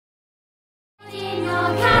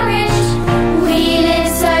our carriage. We live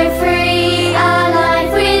so free, a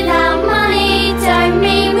life without money. Don't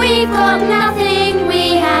mean we've got nothing,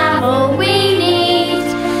 we have all we need.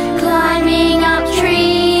 Climbing up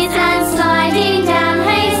trees and sliding down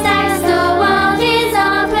haystacks, the world is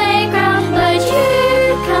our playground. But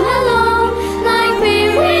you come along like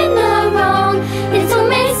we're in the wrong. Little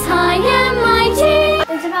Miss High and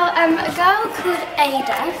Mighty. It's about a girl called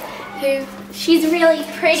Ada who She's really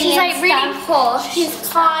pretty. she's like really posh. She's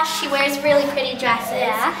posh. She wears really pretty dresses.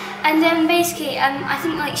 Yeah, and then basically, I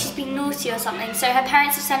think like she's been naughty or something. So her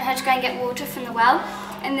parents have sent her to go and get water from the well,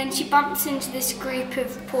 and then she bumps into this group of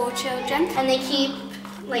poor children, And they keep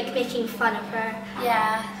like making fun of her.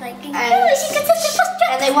 yeah, like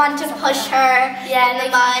And they want to push her Yeah, in the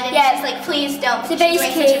like- mud. And yeah. she's like, please don't. So She's wearing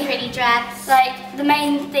such basically- a pretty dress. like the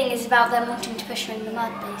main thing is about them wanting to push her in the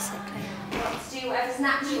mud, basically. Do whatever's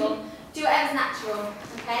natural. Do whatever's natural,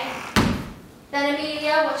 okay? Then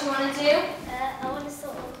Amelia, what do you want to do? I want to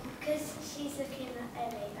sort of, because she's looking at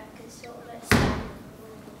Ellie, I can sort of understand.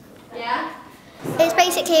 Yeah? It's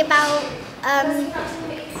basically about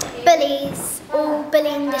bullies all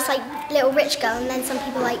bullying this like little rich girl, and then some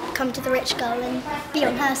people like come to the rich girl and be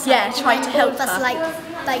on her side. Yeah, try and to then all help of us her. like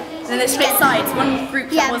And then it's split sides. One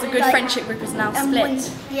group Yeah, that was a good like, friendship group is now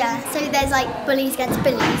split. yeah, so there's like bullies against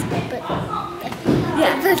bullies, but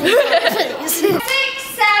Yeah. bullies. 6, 7,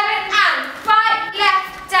 and right,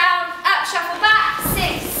 left, down, up, shuffle back.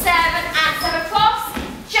 6, 7, and 7 across.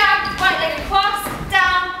 Jump, right leg across,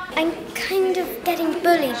 down. I'm kind of getting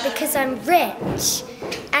bullied because I'm rich,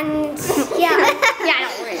 and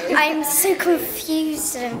I'm so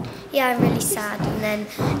confused, and I'm really sad. And then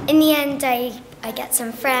in the end, I get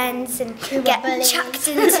some friends and get bullies. chucked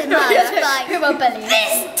into mud by Who are bullies?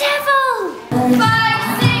 this devil. 5,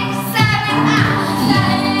 6, 7,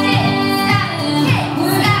 and hit,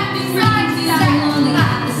 step, slide, step,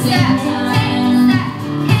 back, step, hit,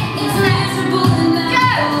 step, go, and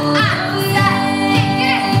step, hit,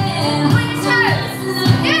 good, with toes,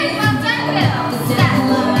 good, well done, girl, step,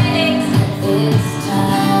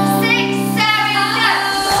 6, 7, go,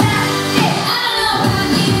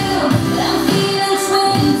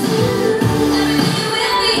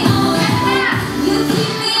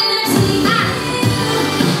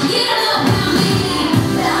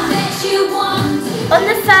 On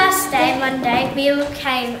the first day, Monday, we all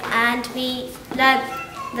came and we learnt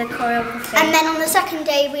the choreography. And then on the second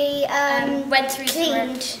day we went through the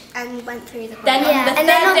cleaned and went through the Then on the and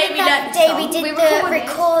then third on day the we learnt third the day song. we did We the recorded.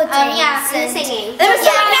 recordings. And singing. There was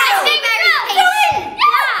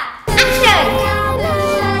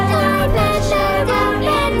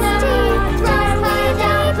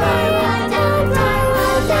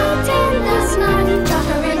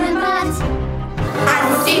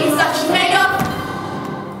and things that she's made of.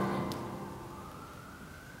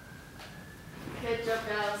 Good job,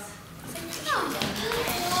 girls.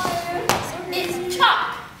 It's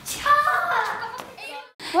chop.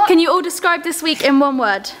 Can you all describe this week in one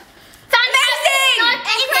word?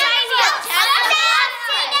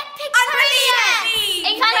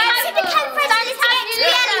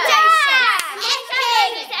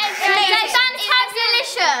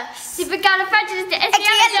 Supercalifragilistic.